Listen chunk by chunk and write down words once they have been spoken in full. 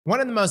One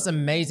of the most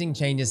amazing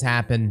changes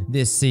happened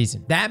this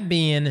season, that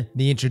being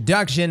the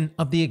introduction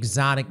of the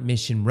Exotic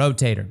Mission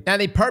Rotator. Now,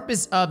 the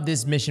purpose of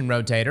this Mission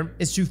Rotator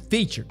is to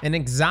feature an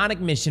exotic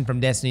mission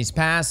from Destiny's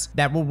past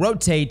that will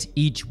rotate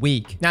each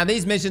week. Now,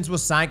 these missions will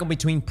cycle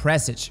between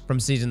Presage from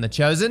Season the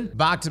Chosen,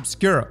 Vox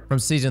Obscura from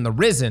Season the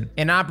Risen,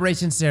 and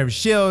Operation Seraph's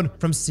Shield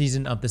from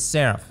Season of the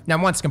Seraph.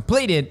 Now, once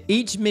completed,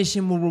 each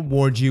mission will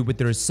reward you with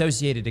their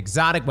associated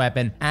exotic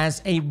weapon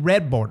as a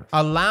red border,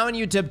 allowing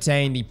you to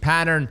obtain the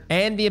pattern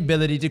and the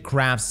ability to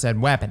craft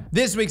said weapon.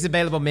 This week's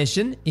available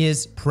mission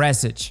is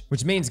Presage,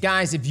 which means,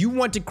 guys, if you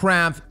want to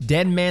craft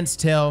Dead Man's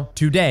Tale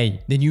today,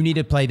 then you need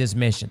to play this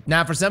mission.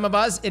 Now, for some of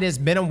us, it has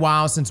been a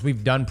while since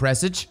we've done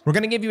Presage. We're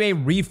going to give you a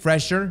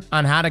refresher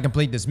on how to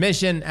complete this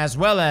mission, as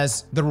well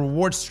as the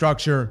reward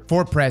structure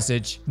for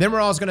Presage. Then we're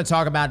also going to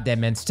talk about Dead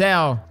Man's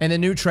Tale and the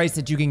new traits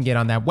that you can get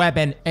on that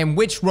weapon, and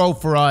which role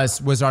for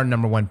us was our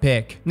 #1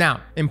 pick.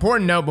 Now,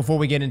 important note before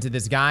we get into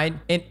this guide,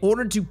 in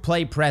order to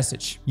play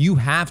Presage, you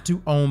have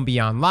to own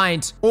Beyond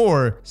Light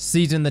or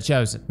Season the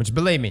Chosen, which,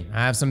 believe me, I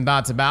have some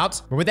thoughts about.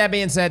 But with that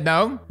being said,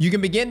 though, you can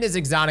begin this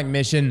exotic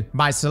mission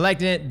by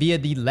selecting it via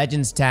the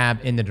Legends tab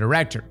in the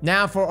director.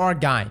 Now for our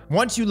guide.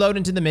 Once you load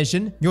into the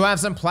mission, you'll have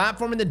some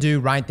platforming to do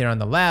right there on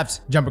the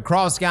left. Jump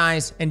across,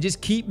 guys, and just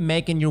keep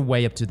making your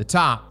way up to the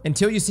top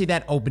until you see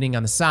that opening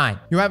on the side.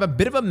 You'll have a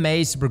bit of a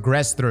maze to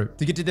progress through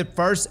to get to the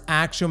first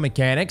actual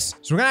mechanics.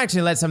 So we're gonna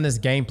actually let some of this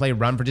gameplay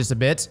run for just a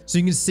bit so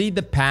you can see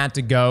the path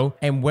to go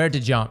and where to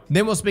jump.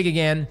 Then we'll speak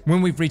again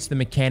when we've reached the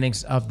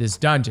mechanics of this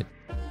dungeon.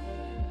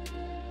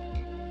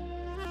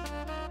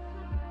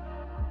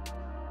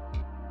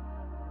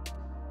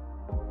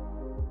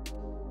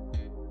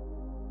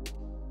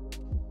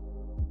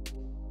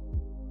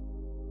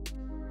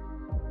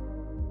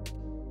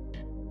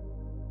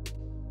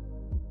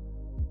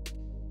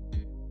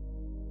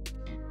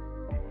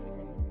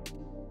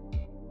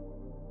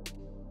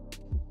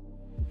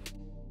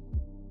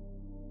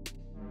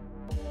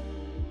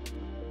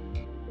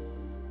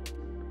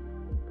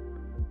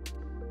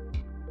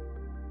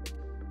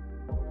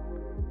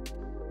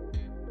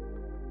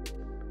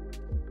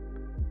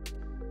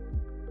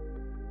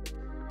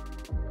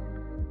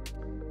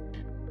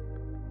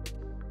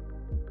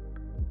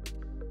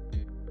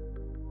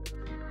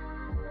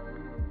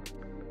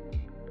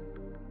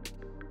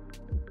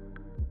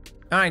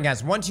 Alright,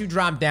 guys, once you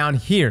drop down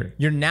here,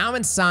 you're now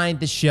inside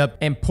the ship,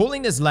 and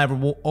pulling this lever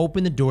will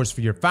open the doors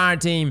for your fire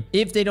team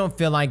if they don't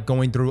feel like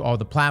going through all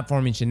the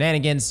platforming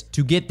shenanigans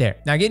to get there.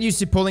 Now, get used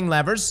to pulling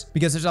levers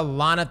because there's a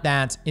lot of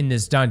that in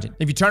this dungeon.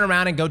 If you turn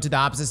around and go to the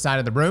opposite side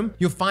of the room,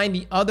 you'll find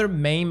the other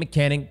main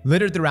mechanic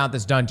littered throughout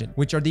this dungeon,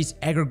 which are these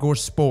egregore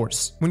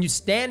spores. When you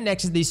stand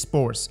next to these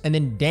spores and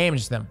then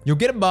damage them, you'll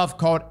get a buff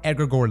called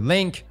Egregore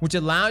Link, which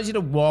allows you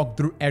to walk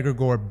through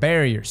egregore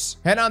barriers.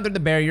 Head on through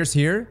the barriers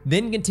here,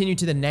 then continue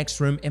to the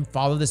next room and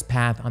follow this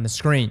path on the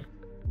screen.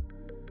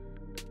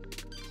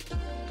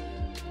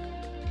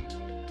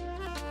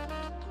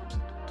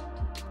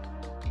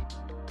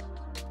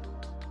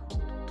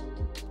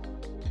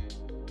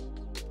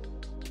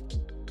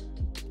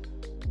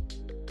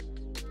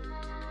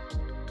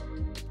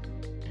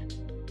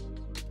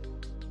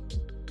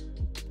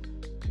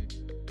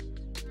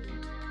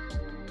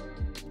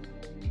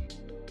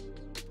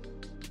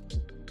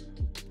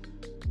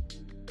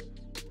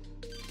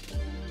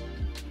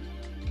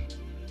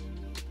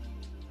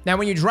 Now,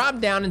 when you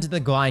drop down into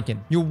the Glykon,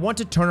 you'll want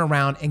to turn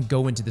around and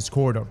go into this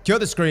corridor. Kill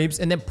the Screebs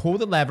and then pull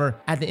the lever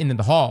at the end of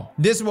the hall.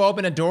 This will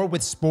open a door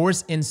with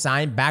spores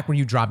inside back where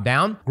you drop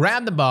down.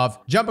 Grab the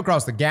buff, jump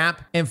across the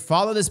gap, and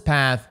follow this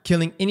path,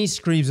 killing any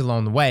Screebs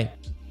along the way.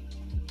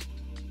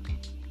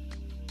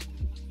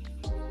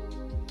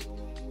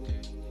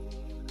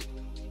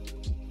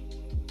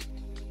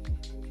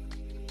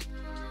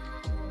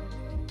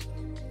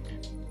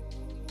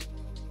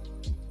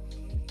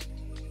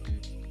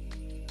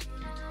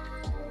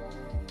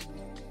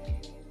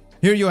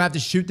 Here you'll have to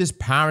shoot this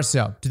power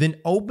cell to then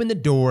open the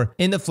door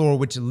in the floor,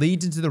 which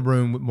leads into the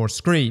room with more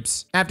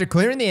Screebs. After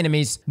clearing the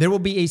enemies, there will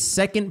be a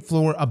second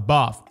floor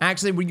above,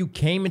 actually where you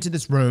came into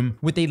this room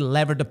with a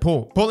lever to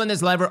pull. Pulling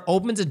this lever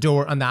opens a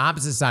door on the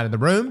opposite side of the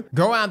room.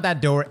 Go out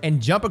that door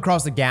and jump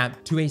across the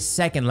gap to a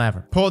second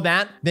lever. Pull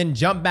that, then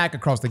jump back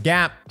across the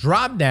gap,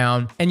 drop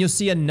down, and you'll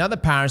see another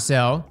power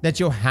cell that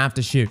you'll have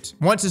to shoot.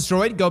 Once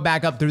destroyed, go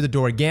back up through the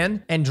door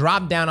again and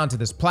drop down onto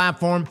this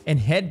platform and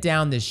head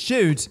down this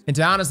chute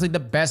into honestly the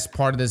best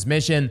part of this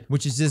mission,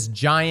 which is this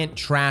giant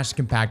trash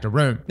compactor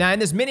room. Now, in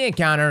this mini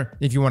encounter,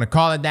 if you want to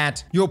call it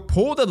that, you'll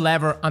pull the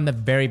lever on the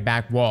very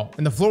back wall,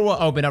 and the floor will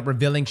open up,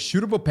 revealing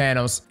shootable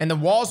panels, and the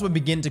walls will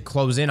begin to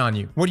close in on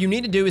you. What you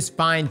need to do is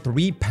find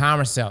 3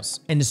 power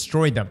cells and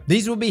destroy them.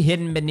 These will be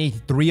hidden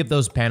beneath 3 of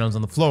those panels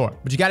on the floor,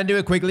 but you got to do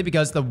it quickly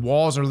because the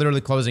walls are literally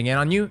closing in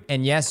on you,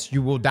 and yes,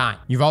 you will die.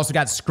 You've also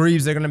got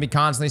Screebs that are going to be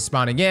constantly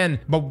spawning in,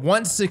 but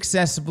once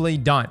successfully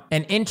done,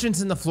 an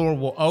entrance in the floor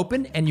will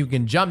open, and you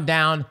can jump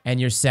down,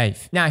 and you're set.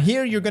 safe. Now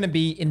here you're gonna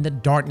be in the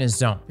darkness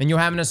zone, and you'll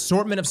have an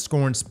assortment of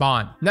scorn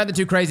spawn. Nothing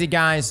too crazy,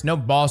 guys, no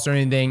boss or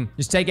anything.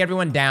 Just take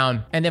everyone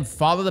down, and then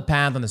follow the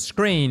path on the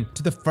screen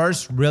to the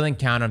first real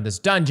encounter of this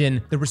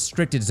dungeon, the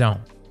restricted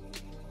zone.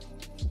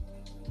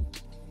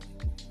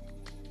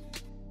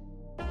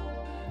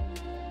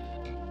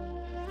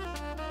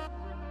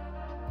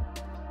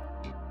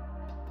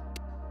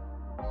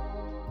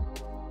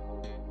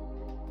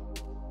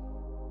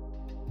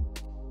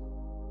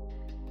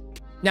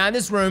 Now in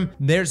this room,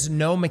 there's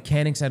no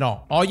mechanics at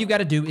all. All you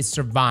gotta do is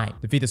survive,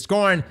 defeat the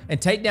Scorn,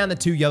 and take down the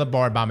 2 yellow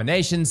bar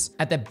abominations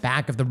at the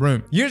back of the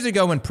room. Years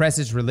ago when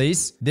Presage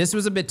released, this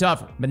was a bit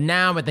tougher, but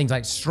now with things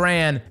like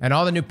Strand and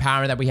all the new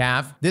power that we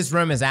have, this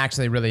room is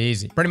actually really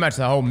easy. Pretty much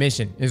the whole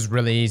mission is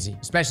really easy,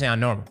 especially on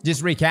normal.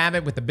 Just wreak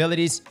havoc with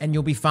abilities and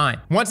you'll be fine.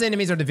 Once the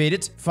enemies are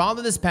defeated,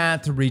 follow this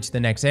path to reach the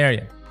next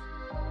area.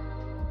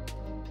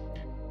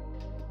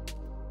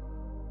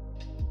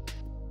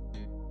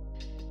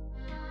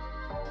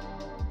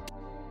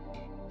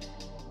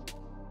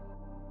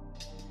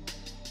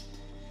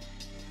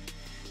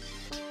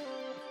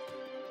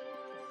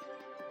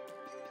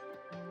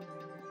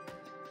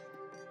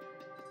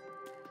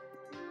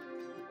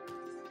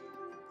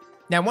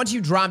 Now, once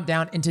you drop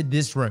down into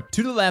this room,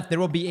 to the left, there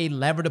will be a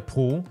lever to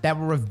pull that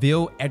will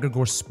reveal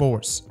Egregore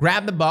spores.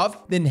 Grab the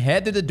buff, then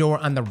head to the door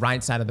on the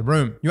right side of the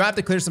room. You'll have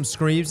to clear some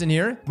screeves in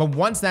here, but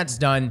once that's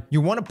done, you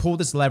want to pull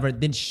this lever,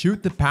 then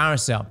shoot the power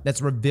cell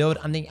that's revealed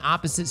on the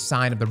opposite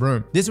side of the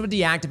room. This will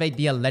deactivate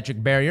the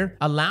electric barrier,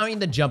 allowing you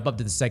to jump up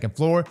to the second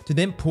floor to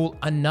then pull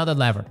another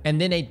lever, and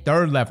then a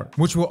third lever,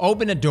 which will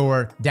open a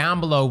door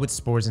down below with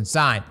spores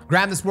inside.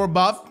 Grab the spore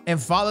buff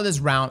and follow this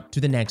route to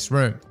the next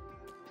room.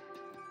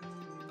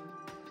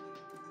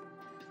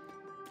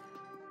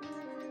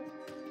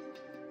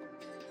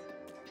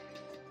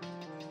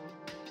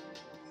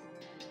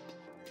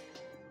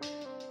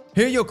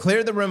 Here you'll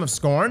clear the room of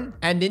Scorn,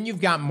 and then you've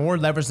got more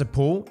levers to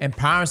pull and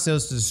power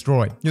cells to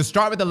destroy. You'll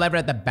start with the lever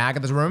at the back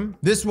of the room.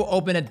 This will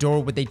open a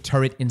door with a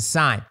turret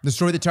inside.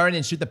 Destroy the turret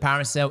and shoot the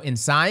power cell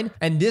inside,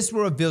 and this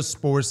will reveal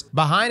spores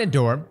behind a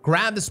door.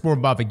 Grab the spore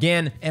buff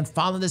again and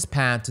follow this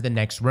path to the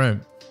next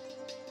room.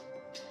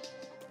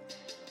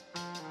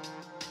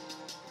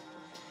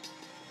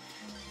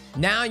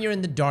 Now you're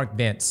in the dark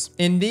vents.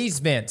 In these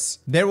vents,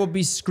 there will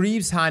be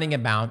screeves hiding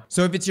about,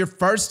 so if it's your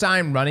first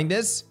time running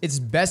this, it's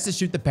best to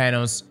shoot the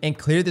panels and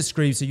clear the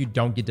screeves so you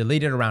don't get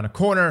deleted around a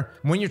corner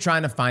when you're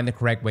trying to find the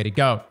correct way to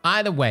go.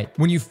 Either way,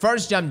 when you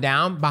first jump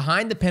down,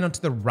 behind the panel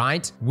to the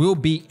right will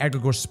be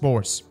Egregore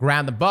spores.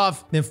 Grab the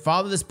buff, then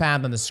follow this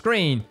path on the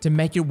screen to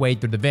make your way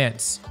through the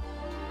vents.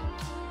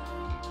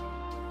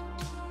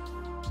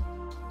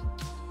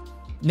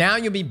 Now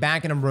you'll be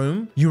back in a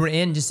room you were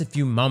in just a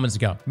few moments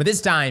ago, but this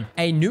time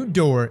a new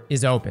door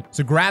is open.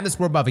 So grab the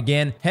spore buff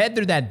again, head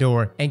through that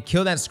door, and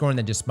kill that Scorn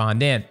that just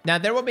spawned in. Now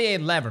there will be a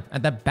lever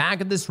at the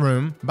back of this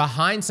room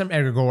behind some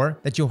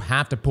Egregore that you'll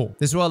have to pull.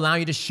 This will allow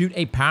you to shoot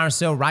a power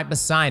cell right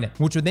beside it,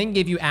 which will then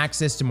give you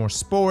access to more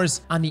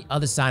spores on the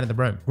other side of the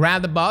room.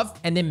 Grab the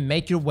buff and then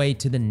make your way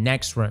to the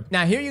next room.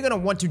 Now here you're going to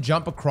want to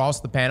jump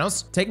across the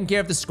panels, taking care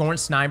of the Scorn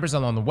snipers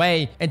along the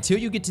way until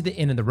you get to the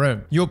end of the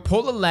room. You'll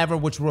pull a lever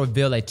which will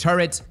reveal a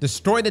turret,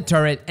 destroy the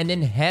turret, and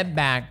then head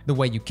back the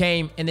way you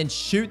came, and then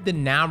shoot the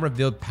now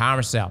revealed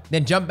power cell.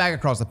 Then jump back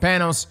across the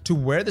panels to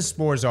where the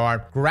spores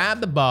are,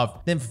 grab the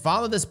buff, then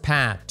follow this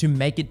path to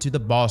make it to the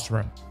boss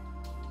room.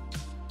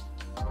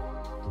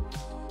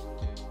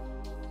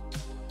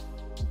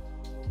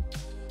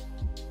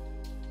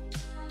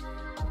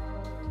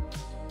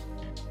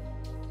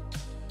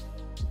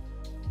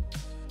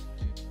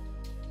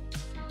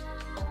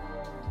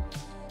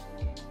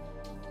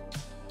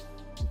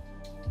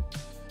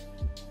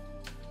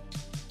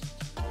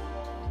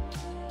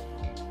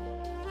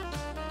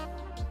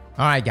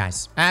 Alright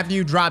guys, after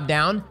you drop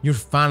down, you're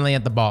finally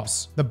at the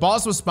boss. The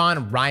boss will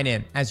spawn right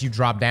in as you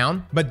drop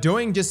down, but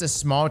doing just a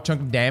small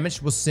chunk of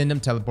damage will send him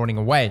teleporting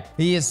away.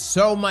 He is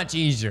so much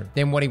easier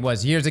than what he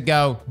was years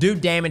ago. Do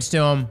damage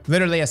to him,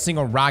 literally a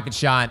single rocket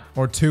shot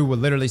or 2 will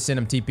literally send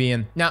him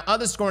TPing. Now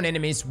other Scorn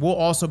enemies will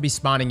also be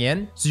spawning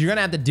in, so you're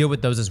gonna have to deal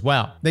with those as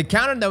well. The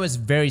counter though is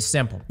very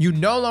simple. You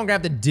no longer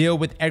have to deal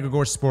with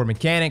Egregore spore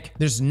mechanic.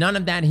 There's none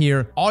of that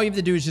here. All you have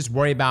to do is just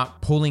worry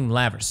about pulling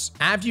levers.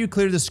 After you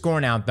clear the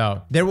Scorn out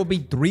though, there will be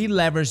 3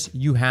 levers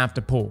you have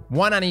to pull,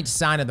 1 on each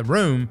side of the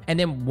room, and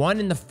then 1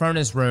 in the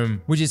furnace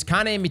room, which is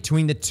kind of in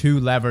between the 2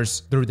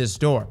 levers through this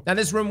door. Now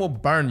this room will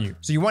burn you,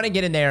 so you want to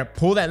get in there,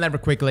 pull that lever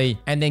quickly,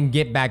 and then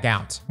get back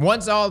out.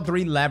 Once all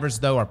 3 levers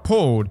though are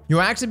pulled,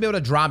 you'll actually be able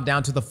to drop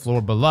down to the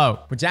floor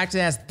below, which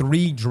actually has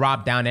 3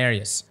 drop down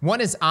areas.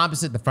 1 is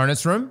opposite the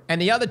furnace room, and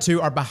the other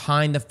 2 are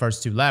behind the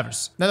first 2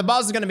 levers. Now the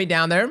boss is going to be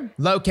down there.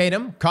 Locate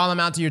him, call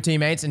him out to your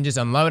teammates, and just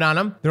unload on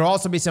him. There will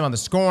also be some on the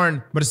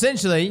Scorn, but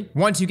essentially,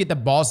 once you get the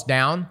boss boss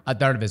down a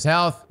third of his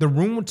health, the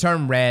room will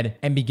turn red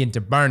and begin to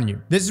burn you.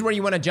 This is where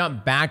you want to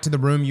jump back to the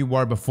room you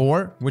were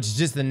before, which is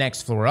just the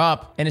next floor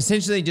up, and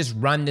essentially just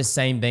run the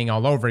same thing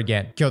all over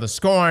again. Kill the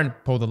Scorn,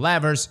 pull the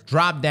levers,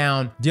 drop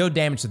down, deal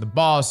damage to the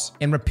boss,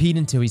 and repeat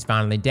until he's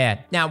finally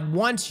dead. Now,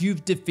 once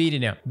you've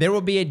defeated him, there will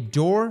be a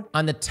door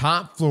on the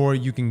top floor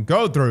you can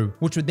go through,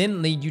 which would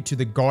then lead you to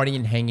the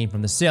Guardian hanging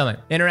from the ceiling.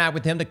 Interact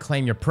with him to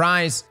claim your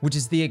prize, which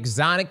is the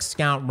Exotic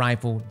Scout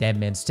Rifle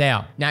Deadman's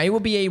Tale. Now, it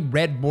will be a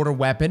red border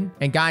weapon,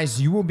 and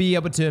guys, you will be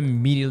able to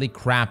immediately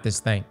craft this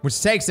thing,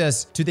 which takes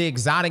us to the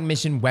Exotic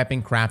Mission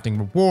Weapon Crafting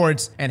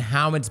Rewards and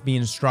how it's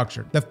being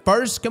structured. The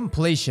first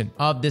completion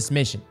of this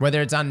mission,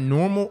 whether it's on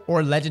normal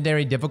or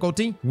legendary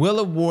difficulty, will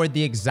award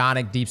the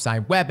exotic deep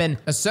sight weapon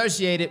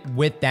associated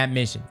with that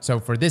mission. So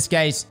for this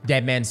case,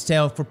 Deadman's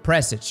Tale for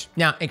Presage.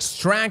 Now,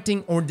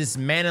 extracting or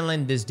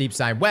dismantling this deep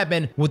sight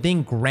weapon will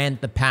then grant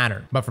the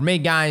pattern. But for me,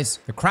 guys,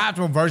 the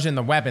craftable version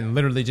of the weapon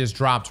literally just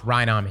dropped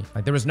right on me.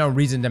 Like, there was no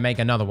reason to make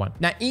another one.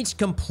 Now, each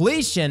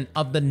completion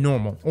of the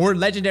normal or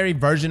legendary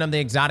version of the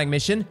exotic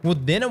mission will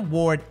then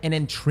award an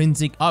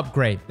intrinsic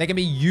upgrade that can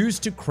be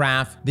used to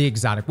craft the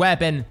exotic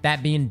weapon,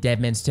 that being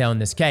Deadman's Tale in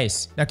this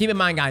case. Now, keep in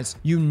mind, guys,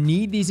 you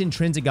need these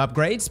intrinsic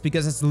upgrades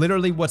because it's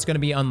literally what's going to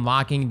be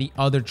unlocking the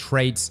other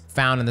traits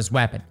found in this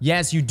weapon.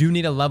 Yes, you do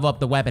need to level up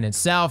the weapon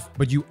itself,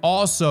 but you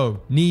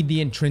also need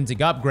the intrinsic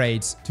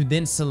upgrades to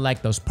then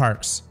select those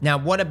perks. Now,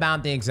 what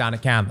about the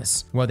Exotic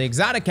Catalyst? Well, the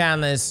Exotic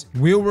Catalyst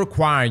will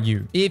require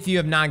you, if you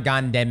have not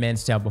gotten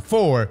Deadman's Tale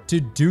before, to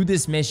do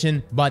this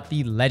mission, but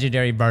the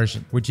legendary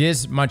version, which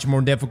is much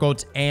more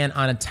difficult and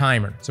on a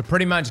timer. So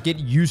pretty much get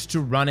used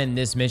to running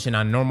this mission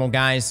on normal,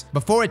 guys,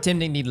 before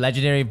attempting the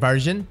legendary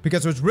version,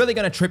 because what's really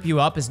going to trip you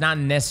up is not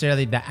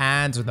necessarily the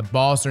ads or the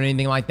boss or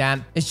anything like that.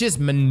 It's just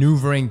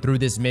maneuvering through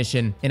this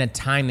mission in a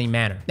timely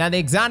manner. Now, the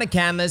Exotic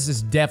Catalyst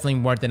is definitely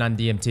worth it on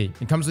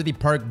DMT. It comes with the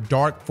perk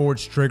Dark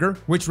Forge Trigger,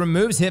 which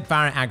removes hip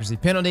fire accuracy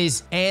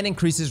penalties and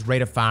increases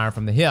rate of fire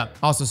from the hip.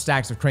 Also,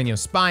 stacks of Cranial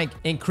Spike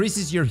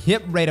increases your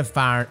hip rate of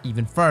fire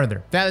even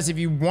further. Fellas, if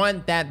you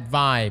want that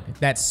vibe,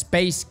 that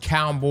space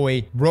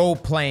cowboy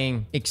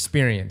role-playing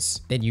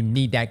experience, then you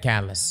need that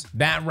catalyst.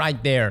 That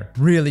right there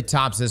really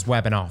tops this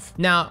weapon off.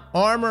 Now,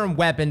 armor and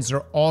weapons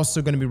are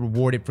also going to be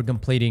rewarded for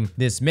completing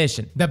this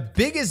mission. The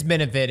biggest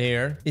benefit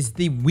here is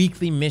the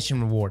weekly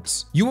mission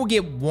rewards. You will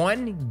get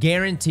one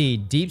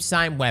guaranteed deep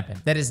sight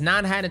weapon that has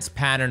not had its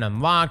pattern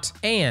unlocked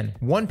and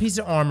one piece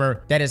of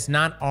armor that has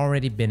not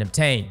already been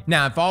obtained.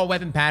 Now, if all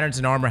weapon patterns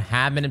and armor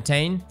have been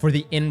obtained for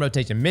the in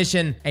rotation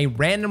mission, a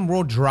random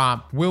world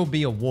drop will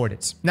be awarded.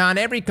 Now, on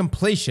every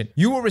completion,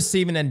 you will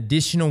receive an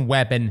additional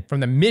weapon from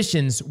the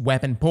mission's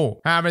weapon pool.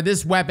 However,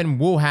 this weapon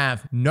will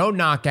have no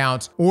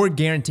knockouts or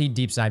guaranteed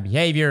deep sight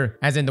behavior,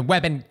 as in the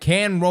weapon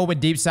can roll with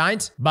deep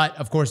sights, but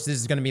of course this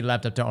is going to be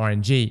left up to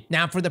RNG.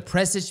 Now, for the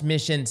Presage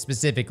mission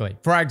specifically,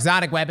 for our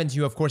exotic weapons,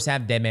 you of course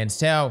have Deadman's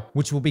Tale,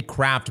 which will be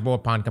craftable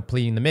upon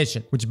completing the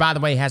mission, which by the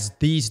way has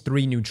these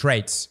 3 new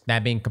traits,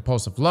 that being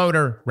Compulsive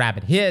Loader,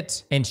 Rapid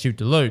Hit, and Shoot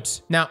to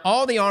Loot. Now,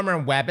 all the armor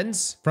and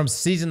weapons from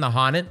Season the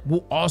Haunted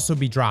will also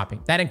be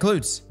dropping. That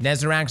includes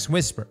Nezarec's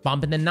Whisper,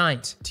 Bump in the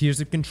Night,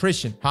 Tears of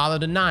Contrition, Hollow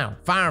Denial,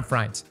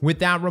 Firefright,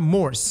 Without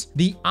Remorse,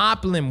 the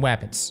opulent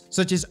weapons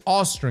such as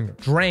Allstringer,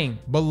 Drain,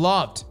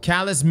 Beloved,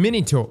 Callous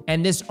Mini Tool,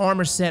 and this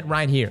armor set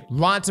right here.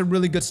 Lots of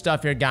really good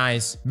stuff here,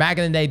 guys. Back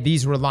in the day,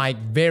 these were like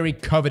very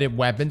coveted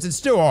weapons and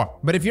still are.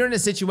 But if you're in a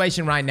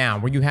situation right now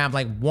where you have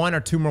like 1 or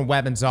 2 more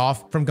weapons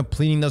off from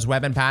completing those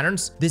weapon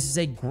patterns, this is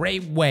a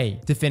great way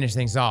to finish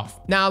things off.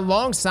 Now,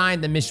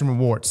 alongside the mission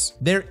rewards,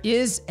 there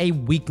is a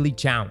weekly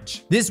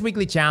challenge. This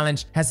weekly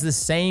challenge has the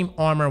same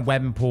armor and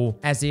weapon pool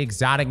as the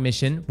exotic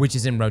mission, which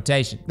is in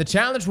rotation. The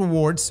challenge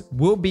rewards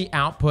will be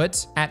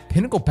output at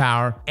pinnacle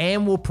power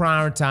and will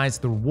prioritize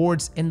the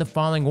rewards in the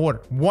following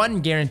order.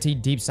 1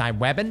 guaranteed deep sight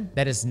weapon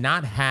that has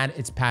not had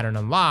its pattern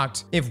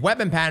unlocked. If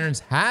weapon patterns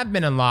have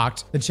been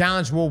unlocked, the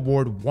challenge will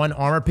award 1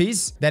 armor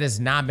piece that has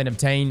not been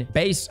obtained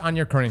based on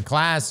your current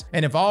class.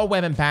 And if all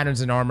weapon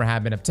patterns and armor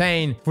have been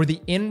obtained for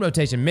the in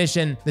rotation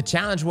mission, the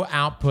challenge will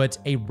output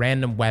a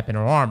random weapon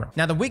or armor.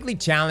 Now, the weekly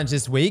challenge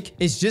this week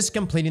is just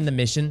completing the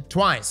mission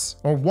twice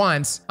or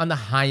once on the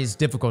highest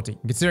difficulty.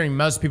 Considering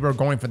most people are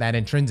going for that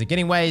intrinsic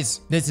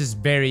anyways, this is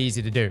very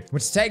easy to do.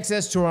 Which takes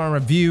us to our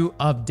review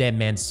of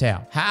Deadman's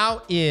Tale.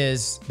 How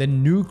is the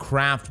new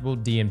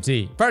craftable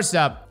DMT? First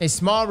up, a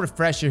small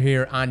refresher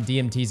here on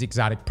DMT's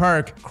exotic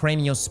perk,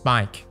 Cranial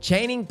Spike.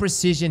 Chaining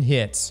precision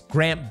hits,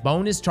 grant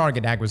bonus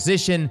target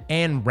acquisition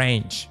and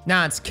range.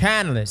 Now, its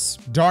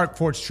catalyst, Dark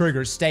Forge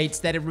Trigger, states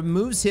that it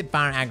removes hip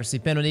fire accuracy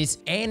penalties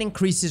and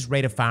increases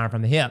rate of fire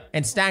from the hip.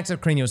 And stacks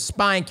of Cranial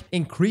Spike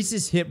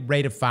increases hip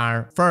rate of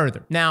fire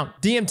further. Now,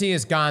 DMT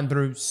has gone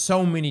through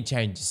so many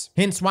changes,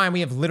 hence why we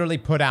have literally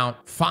put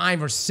out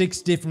 5 or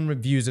 6 different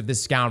reviews of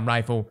this scout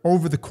rifle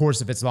over the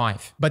course of its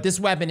life. But this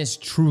weapon is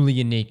truly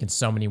unique in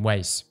so many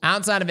ways.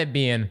 Outside of it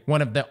being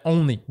one of the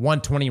only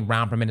 120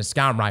 round per minute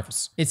scout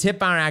rifles, its hip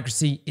fire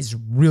accuracy is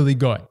really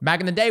good. Back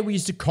in the day, we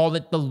used to call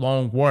it the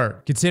long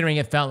word, considering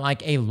it felt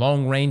like a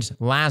long range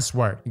last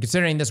word. And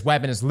considering this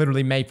weapon is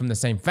literally made from the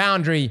same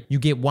Foundry, you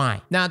get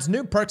Y. Now, its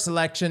new perk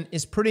selection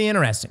is pretty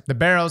interesting. The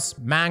barrels,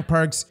 mag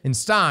perks, and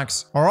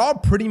stocks are all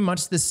pretty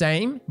much the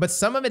same, but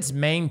some of its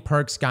main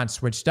perks got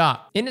switched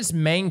up. In its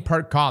main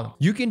perk column,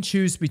 you can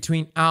choose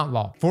between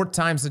Outlaw, 4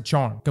 times the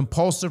charm,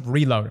 Compulsive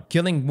Reloader,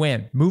 Killing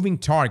Wind, Moving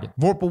Target,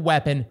 Vorpal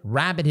Weapon,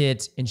 Rapid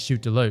Hits, and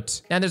Shoot to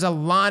Loot. Now, there's a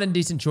lot of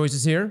decent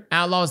choices here.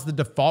 Outlaw is the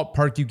default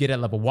perk you get at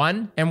level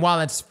 1, and while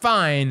it's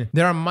fine,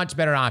 there are much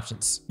better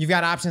options. You've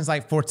got options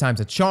like 4 times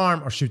the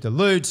charm or Shoot to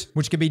Loot,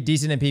 which could be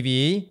decent in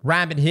PvE,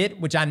 Rapid Hit,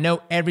 which I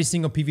know every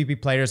single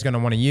PvP player is going to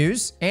want to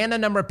use, and a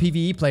number of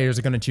PvE players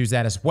are going to choose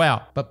that as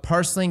well. But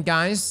personally,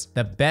 guys,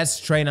 the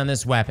best trait on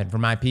this weapon for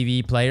my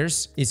PvE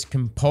players is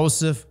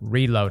Compulsive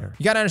Reloader.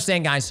 You got to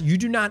understand, guys, you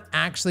do not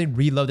actually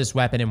reload this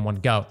weapon in one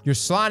go. You're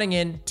slotting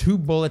in 2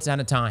 bullets at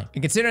a time.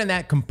 And considering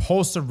that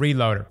Compulsive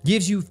Reloader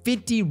gives you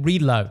 50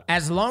 reload,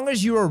 as long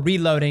as you are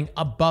reloading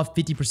above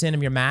 50%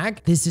 of your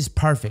mag, this is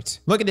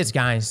perfect. Look at this,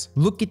 guys.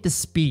 Look at the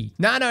speed.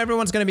 Now, I know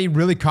everyone's going to be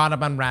really caught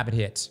up on Rapid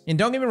Hits. And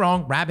don't get me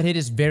wrong, Rapid Hit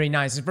is very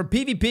nice. And for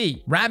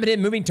PvP, Rapid Hit,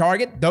 Moving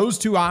Target, those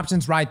 2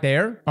 options right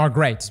there are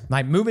great.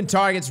 Like, moving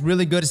target's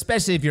really good,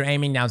 especially if you're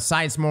aiming down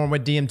sights more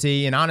with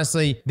DMT. And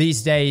honestly,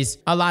 these days,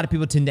 a lot of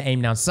people tend to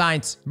aim down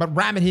sights, but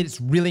Rapid Hit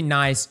is really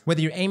nice,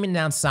 whether you're aiming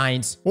down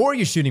sights or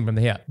you're shooting from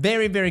the hip.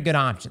 Very, very good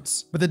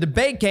options. But the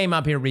debate came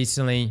up here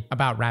recently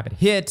about Rapid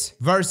Hit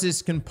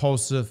versus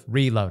Compulsive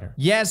Reloader.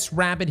 Yes,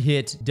 Rapid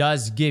Hit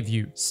does give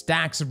you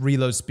stacks of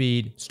reload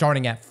speed,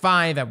 starting at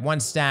 5 at 1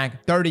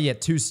 stack, 30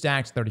 at 2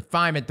 stacks,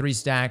 35 at 3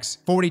 stacks,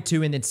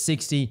 42 and then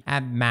 60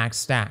 at max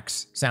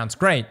stacks. Sounds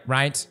great,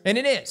 right? And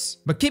it is.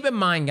 But keep in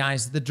mind,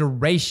 guys, the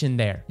duration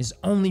there is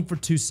only for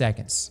 2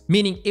 seconds,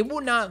 meaning it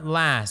will not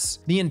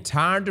last the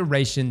entire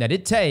duration that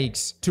it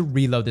takes to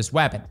reload this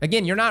weapon.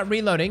 Again, you're not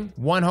reloading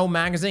 1 whole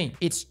magazine.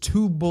 It's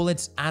 2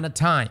 bullets at a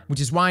time,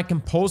 which is why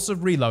Compulsive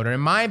Reloader, in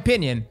my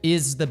opinion,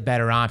 is the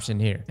better option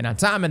here. And on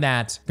top of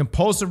that,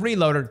 Compulsive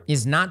Reloader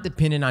is not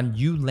dependent on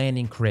you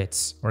landing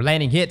crits or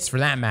landing hits for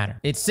that matter.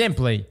 It's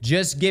simply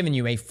just giving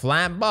you a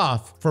flat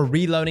buff for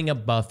reloading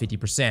above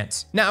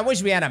 50%. Now, I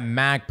wish we had a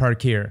mag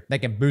perk here that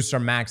can boost our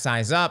mag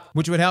size up,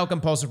 which would help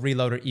Compulsive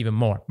Reloader even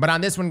more. But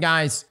on this one,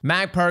 guys,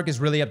 mag perk is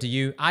really up to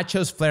you. I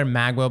chose Flare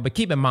Magwell, but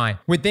keep in mind,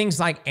 with things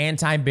like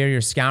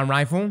anti-barrier scout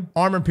rifle,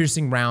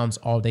 armor-piercing rounds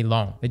all day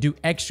long. They do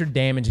extra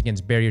damage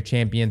against barrier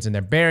champions and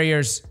their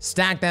barriers.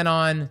 Stack that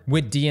on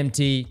with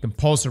DMT,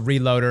 Compulsive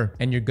Reloader,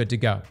 and you're good to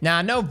go. Now,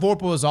 I know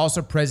Vorpal is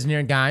also present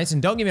here, guys,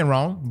 and don't get me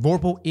wrong,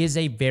 Vorpal is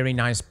a very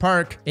nice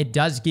perk. It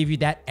does give you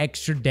that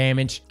extra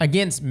damage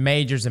against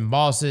majors and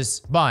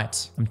bosses,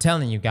 but I'm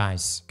telling you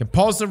guys,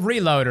 Compulsive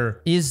Reloader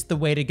is the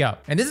way to go.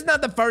 And this is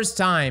not the first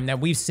time that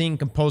we've seen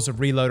Compulsive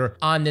Reloader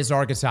on this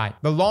archetype.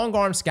 The long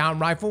arm scout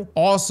rifle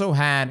also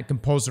had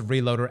Compulsive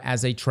Reloader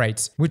as a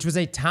trait, which was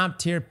a top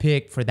tier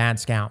pick for that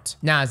scout.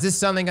 Now, is this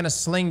something gonna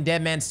sling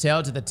Dead Man's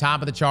Tail to the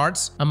top of the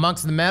charts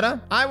amongst the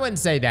meta? I wouldn't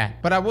say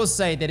that, but I will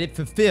say that it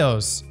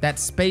fulfills that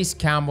space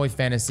cowboy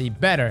fantasy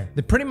better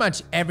than pretty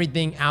much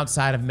everything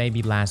outside of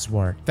maybe Last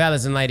Word.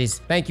 Fellas and ladies,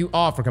 thank you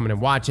all for coming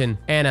and watching,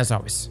 and as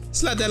always,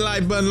 slap that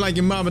like button like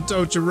your mama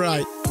told you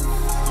right.